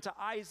Abraham to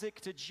Isaac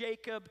to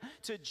Jacob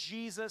to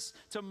Jesus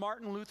to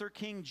Martin Luther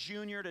King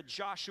Jr. to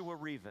Joshua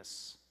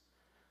Rivas.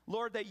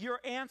 Lord, that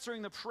you're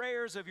answering the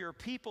prayers of your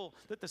people,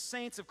 that the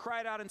saints have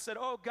cried out and said,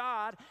 oh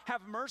God,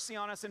 have mercy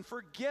on us and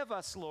forgive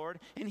us,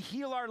 Lord, and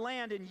heal our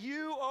land. And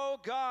you, oh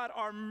God,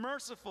 are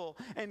merciful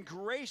and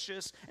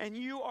gracious, and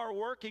you are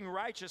working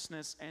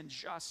righteousness and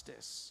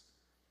justice.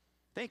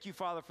 Thank you,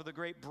 Father, for the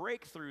great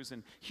breakthroughs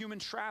in human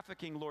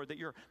trafficking, Lord, that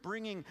you're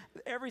bringing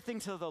everything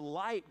to the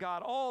light,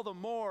 God, all the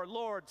more.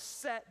 Lord,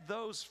 set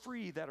those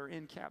free that are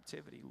in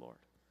captivity, Lord.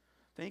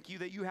 Thank you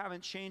that you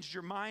haven't changed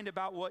your mind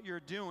about what you're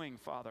doing,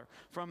 Father.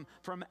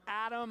 From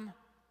Adam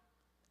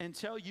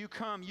until you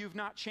come, you've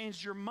not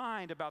changed your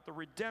mind about the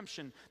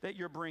redemption that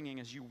you're bringing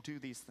as you do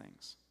these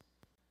things.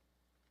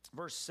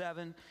 Verse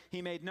 7,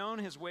 he made known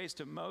his ways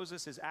to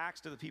Moses, his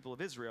acts to the people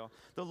of Israel.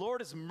 The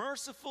Lord is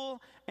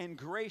merciful and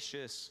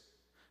gracious,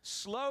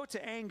 slow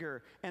to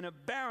anger, and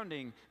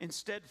abounding in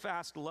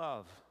steadfast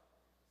love.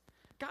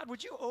 God,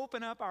 would you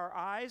open up our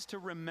eyes to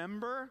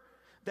remember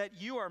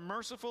that you are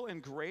merciful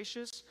and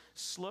gracious,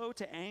 slow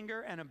to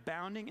anger and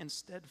abounding in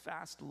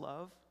steadfast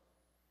love?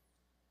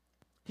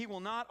 He will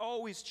not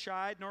always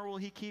chide, nor will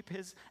he keep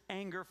his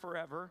anger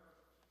forever.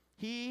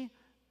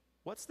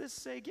 What's this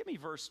say? Give me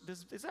verse.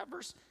 Is that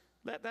verse?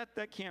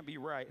 That can't be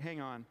right.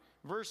 Hang on.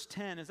 Verse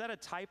 10, is that a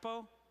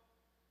typo?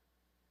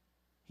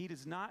 He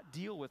does not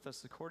deal with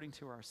us according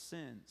to our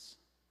sins,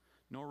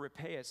 nor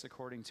repay us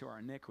according to our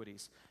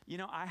iniquities. You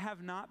know, I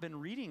have not been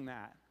reading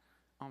that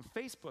on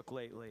Facebook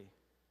lately.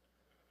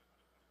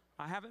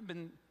 I haven't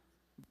been,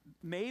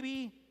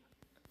 maybe,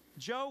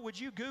 Joe, would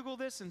you Google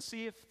this and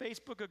see if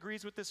Facebook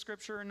agrees with this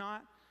scripture or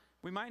not?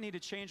 We might need to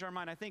change our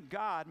mind. I think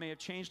God may have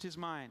changed his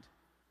mind.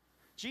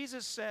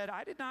 Jesus said,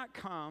 I did not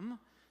come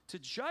to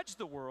judge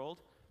the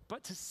world,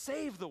 but to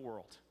save the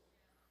world.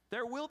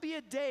 There will be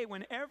a day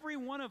when every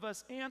one of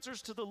us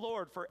answers to the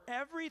Lord for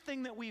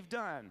everything that we've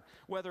done,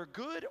 whether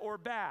good or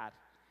bad.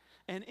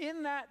 And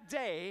in that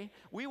day,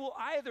 we will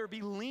either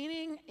be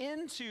leaning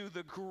into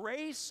the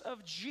grace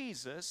of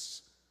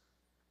Jesus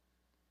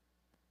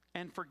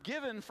and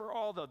forgiven for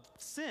all the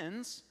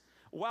sins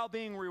while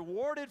being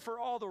rewarded for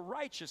all the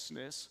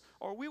righteousness,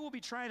 or we will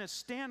be trying to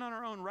stand on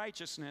our own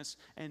righteousness,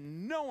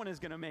 and no one is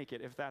going to make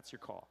it if that's your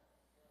call.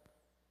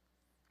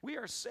 We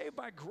are saved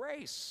by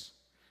grace.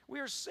 We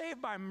are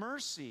saved by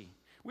mercy.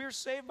 We are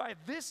saved by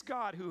this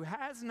God who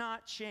has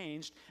not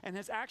changed and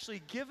has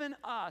actually given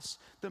us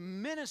the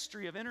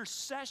ministry of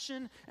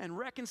intercession and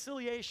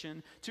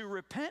reconciliation to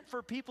repent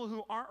for people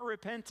who aren't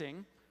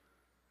repenting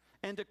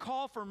and to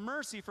call for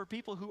mercy for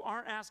people who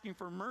aren't asking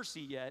for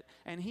mercy yet,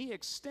 and he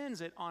extends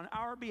it on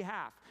our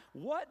behalf.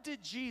 What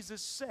did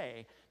Jesus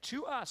say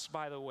to us,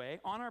 by the way,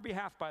 on our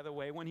behalf, by the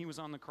way, when he was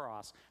on the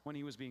cross, when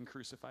he was being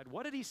crucified?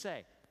 What did he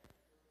say?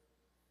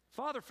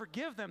 Father,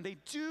 forgive them. They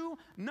do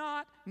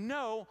not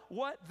know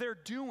what they're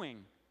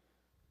doing.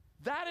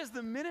 That is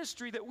the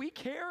ministry that we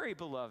carry,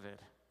 beloved.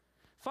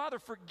 Father,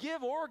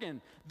 forgive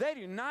Oregon. They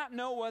do not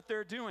know what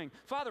they're doing.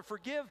 Father,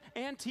 forgive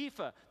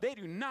Antifa. They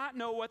do not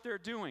know what they're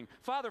doing.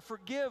 Father,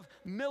 forgive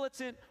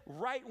militant,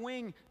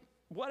 right-wing,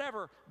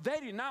 whatever. They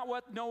do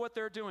not know what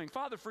they're doing.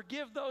 Father,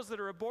 forgive those that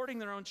are aborting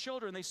their own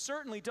children. They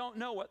certainly don't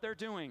know what they're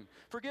doing.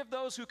 Forgive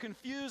those who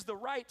confuse the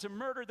right to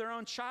murder their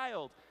own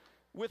child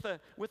with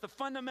a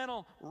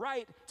fundamental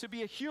right to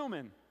be a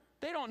human.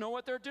 They don't know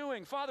what they're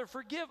doing. Father,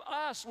 forgive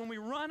us when we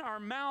run our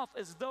mouth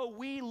as though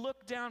we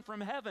look down from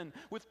heaven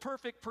with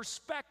perfect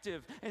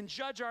perspective and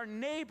judge our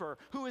neighbor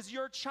who is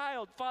your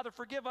child. Father,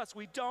 forgive us.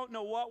 We don't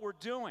know what we're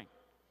doing.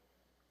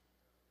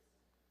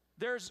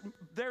 There's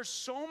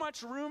so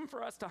much room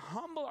for us to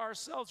humble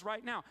ourselves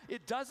right now.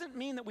 It doesn't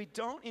mean that we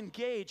don't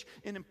engage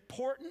in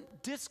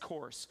important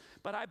discourse.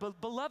 But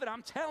beloved,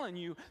 I'm telling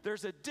you,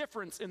 there's a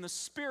difference in the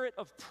spirit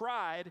of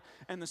pride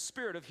and the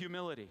spirit of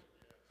humility.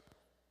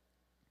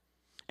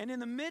 And in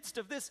the midst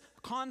of this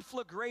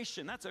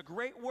conflagration, that's a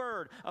great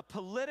word, a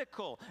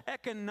political,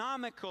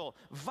 economical,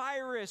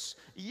 virus,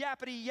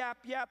 yappity yap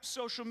yap,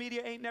 social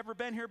media ain't never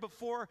been here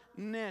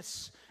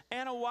before-ness,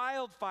 and a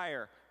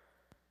wildfire,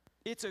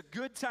 it's a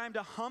good time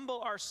to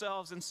humble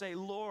ourselves and say,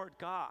 Lord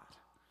God,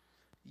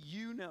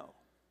 you know,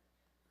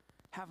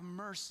 have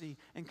mercy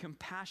and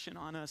compassion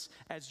on us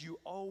as you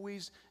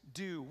always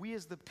do. We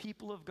as the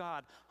people of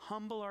God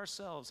humble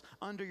ourselves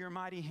under your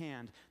mighty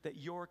hand that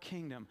your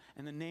kingdom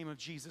and the name of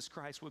Jesus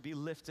Christ would be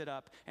lifted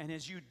up. And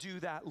as you do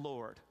that,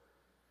 Lord,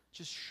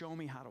 just show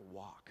me how to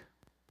walk.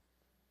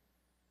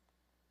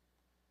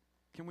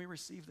 Can we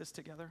receive this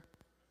together?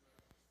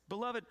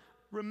 Beloved,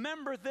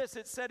 remember this.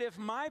 It said, if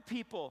my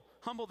people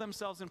humble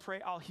themselves and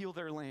pray, I'll heal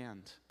their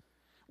land.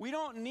 We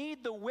don't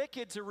need the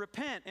wicked to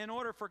repent in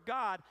order for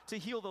God to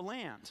heal the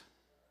land.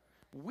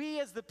 We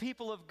as the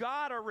people of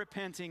God are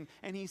repenting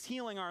and he's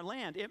healing our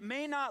land. It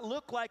may not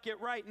look like it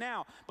right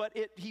now, but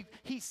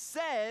he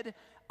said,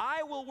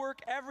 I will work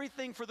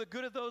everything for the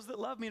good of those that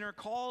love me and are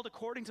called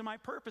according to my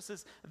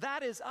purposes.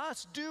 That is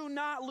us. Do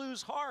not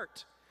lose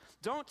heart.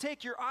 Don't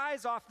take your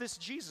eyes off this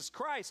Jesus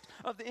Christ.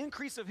 Of the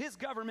increase of his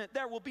government,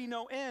 there will be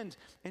no end.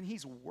 And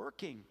he's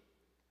working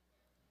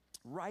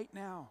right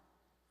now.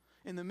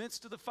 In the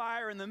midst of the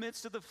fire, in the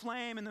midst of the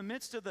flame, in the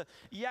midst of the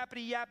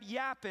yappity yap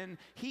yapping,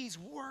 he's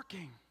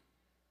working.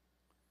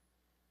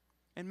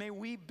 And may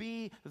we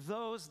be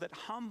those that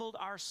humbled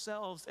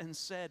ourselves and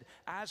said,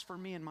 as for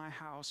me and my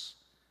house,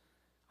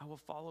 I will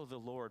follow the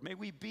Lord. May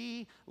we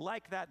be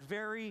like that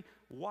very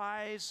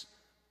wise,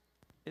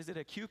 is it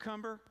a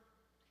cucumber?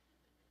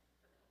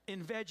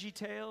 In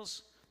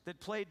VeggieTales that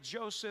played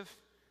Joseph,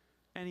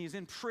 and he's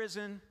in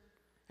prison,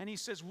 and he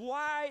says,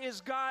 why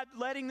is God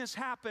letting this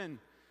happen?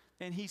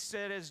 And he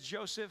said, as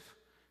Joseph,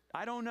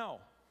 I don't know,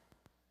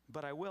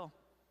 but I will.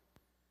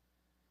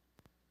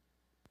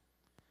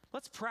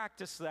 Let's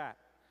practice that.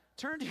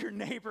 Turn to your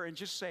neighbor and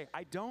just say,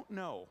 I don't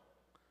know.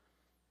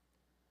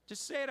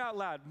 Just say it out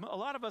loud. A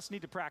lot of us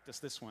need to practice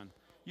this one.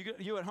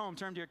 You at home,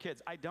 turn to your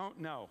kids. I don't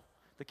know.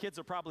 The kids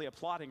are probably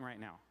applauding right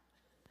now.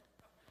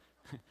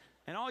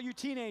 And all you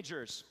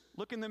teenagers,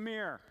 look in the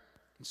mirror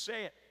and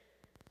say it.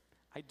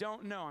 I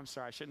don't know. I'm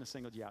sorry, I shouldn't have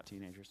singled you out,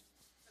 teenagers.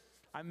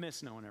 I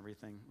miss knowing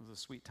everything. It was a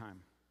sweet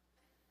time.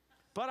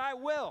 but I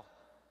will.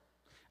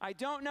 I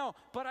don't know,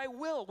 but I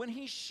will. When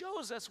he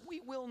shows us,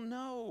 we will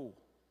know.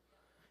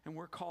 And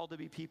we're called to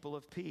be people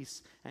of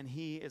peace. And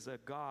he is a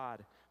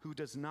God who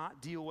does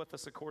not deal with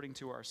us according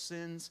to our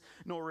sins,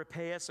 nor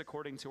repay us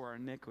according to our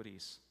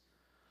iniquities.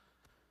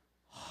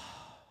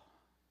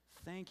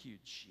 Thank you,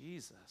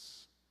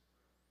 Jesus.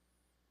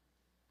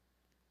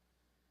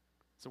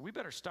 So we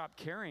better stop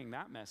carrying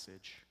that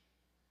message.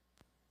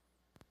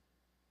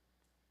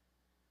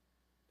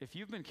 If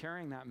you've been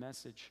carrying that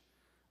message,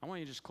 I want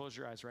you to just close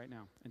your eyes right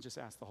now and just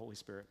ask the Holy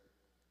Spirit,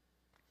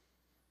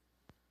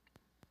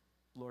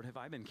 Lord, have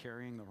I been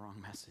carrying the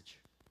wrong message?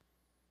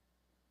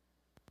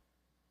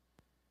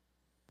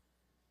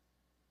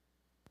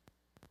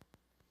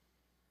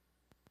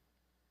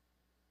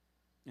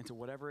 And to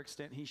whatever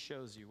extent he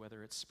shows you,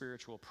 whether it's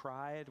spiritual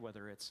pride,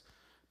 whether it's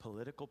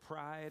political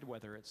pride,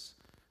 whether it's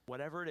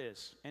whatever it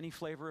is, any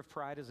flavor of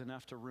pride is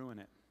enough to ruin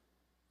it.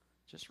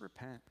 Just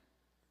repent.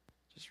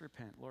 Just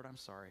repent. Lord, I'm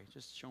sorry.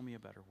 Just show me a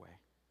better way.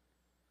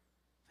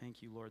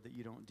 Thank you, Lord, that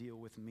you don't deal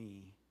with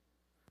me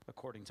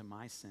according to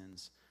my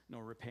sins,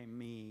 nor repay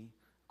me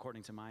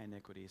according to my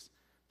iniquities.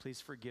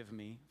 Please forgive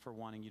me for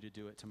wanting you to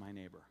do it to my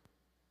neighbor.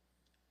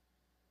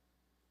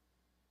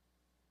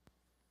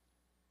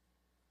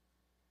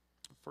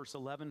 Verse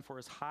 11, for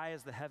as high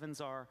as the heavens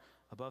are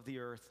above the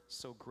earth,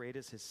 so great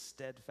is his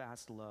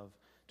steadfast love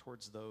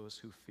towards those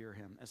who fear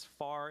him. As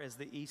far as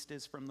the east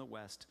is from the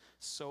west,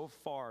 so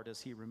far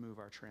does he remove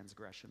our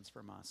transgressions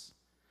from us.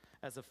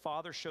 As a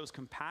father shows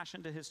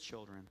compassion to his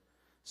children,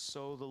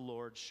 so the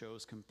Lord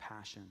shows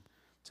compassion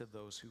to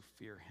those who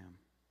fear him.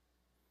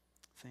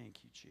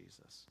 Thank you,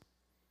 Jesus.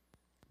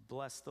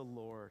 Bless the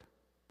Lord.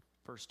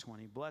 Verse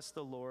 20, bless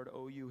the Lord,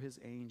 O you his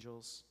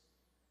angels,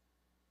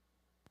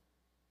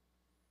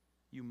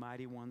 you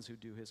mighty ones who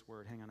do his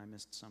word. Hang on, I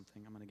missed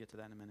something. I'm going to get to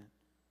that in a minute.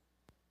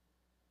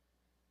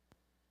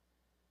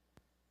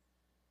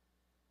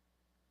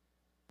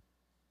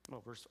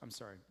 Oh, I'm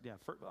sorry. Yeah,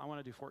 I want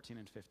to do 14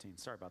 and 15.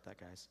 Sorry about that,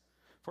 guys.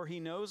 For he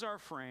knows our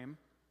frame.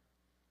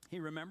 He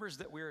remembers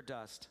that we are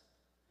dust.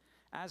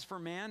 As for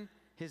man,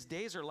 his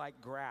days are like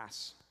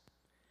grass.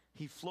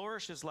 He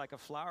flourishes like a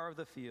flower of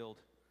the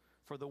field,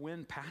 for the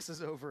wind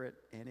passes over it,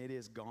 and it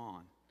is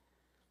gone,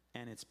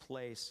 and its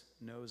place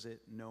knows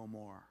it no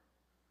more.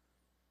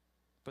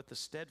 But the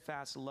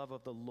steadfast love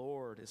of the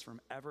Lord is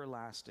from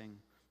everlasting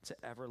to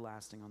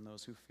everlasting on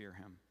those who fear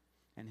him,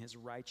 and his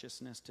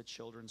righteousness to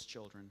children's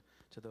children,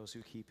 to those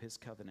who keep his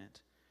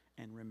covenant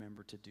and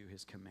remember to do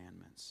his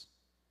commandments.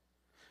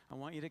 I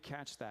want you to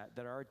catch that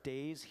our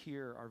days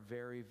here are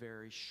very,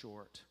 very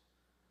short.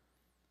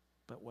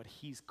 But what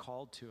he's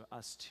called to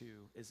us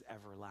to is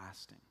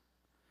everlasting.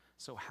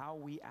 So how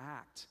we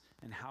act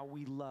and how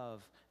we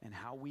love and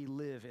how we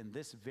live in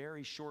this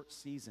very short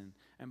season.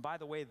 And by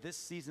the way, this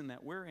season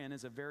that we're in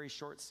is a very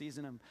short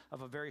season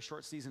of a very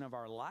short season of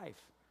our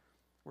life.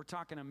 We're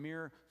talking a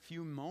mere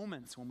few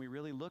moments when we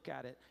really look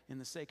at it in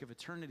the sake of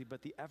eternity,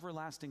 but the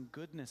everlasting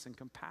goodness and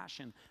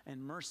compassion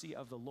and mercy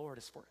of the Lord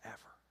is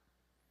forever.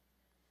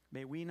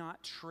 May we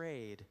not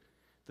trade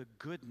the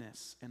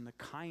goodness and the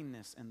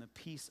kindness and the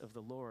peace of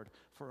the Lord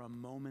for a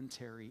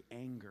momentary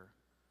anger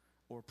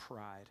or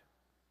pride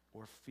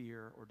or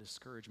fear or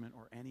discouragement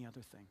or any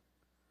other thing.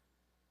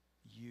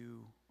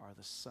 You are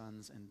the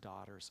sons and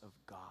daughters of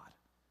God.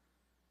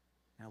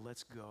 Now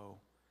let's go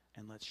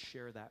and let's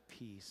share that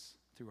peace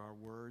through our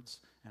words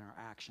and our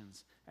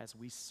actions as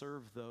we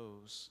serve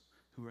those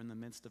who are in the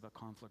midst of a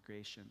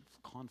conflagration.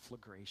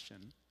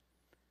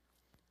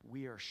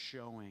 We are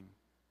showing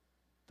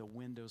the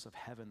windows of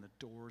heaven, the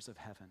doors of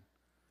heaven,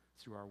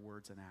 through our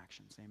words and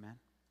actions. Amen?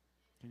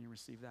 Can you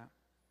receive that?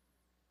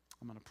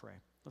 I'm going to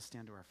pray. Let's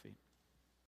stand to our feet.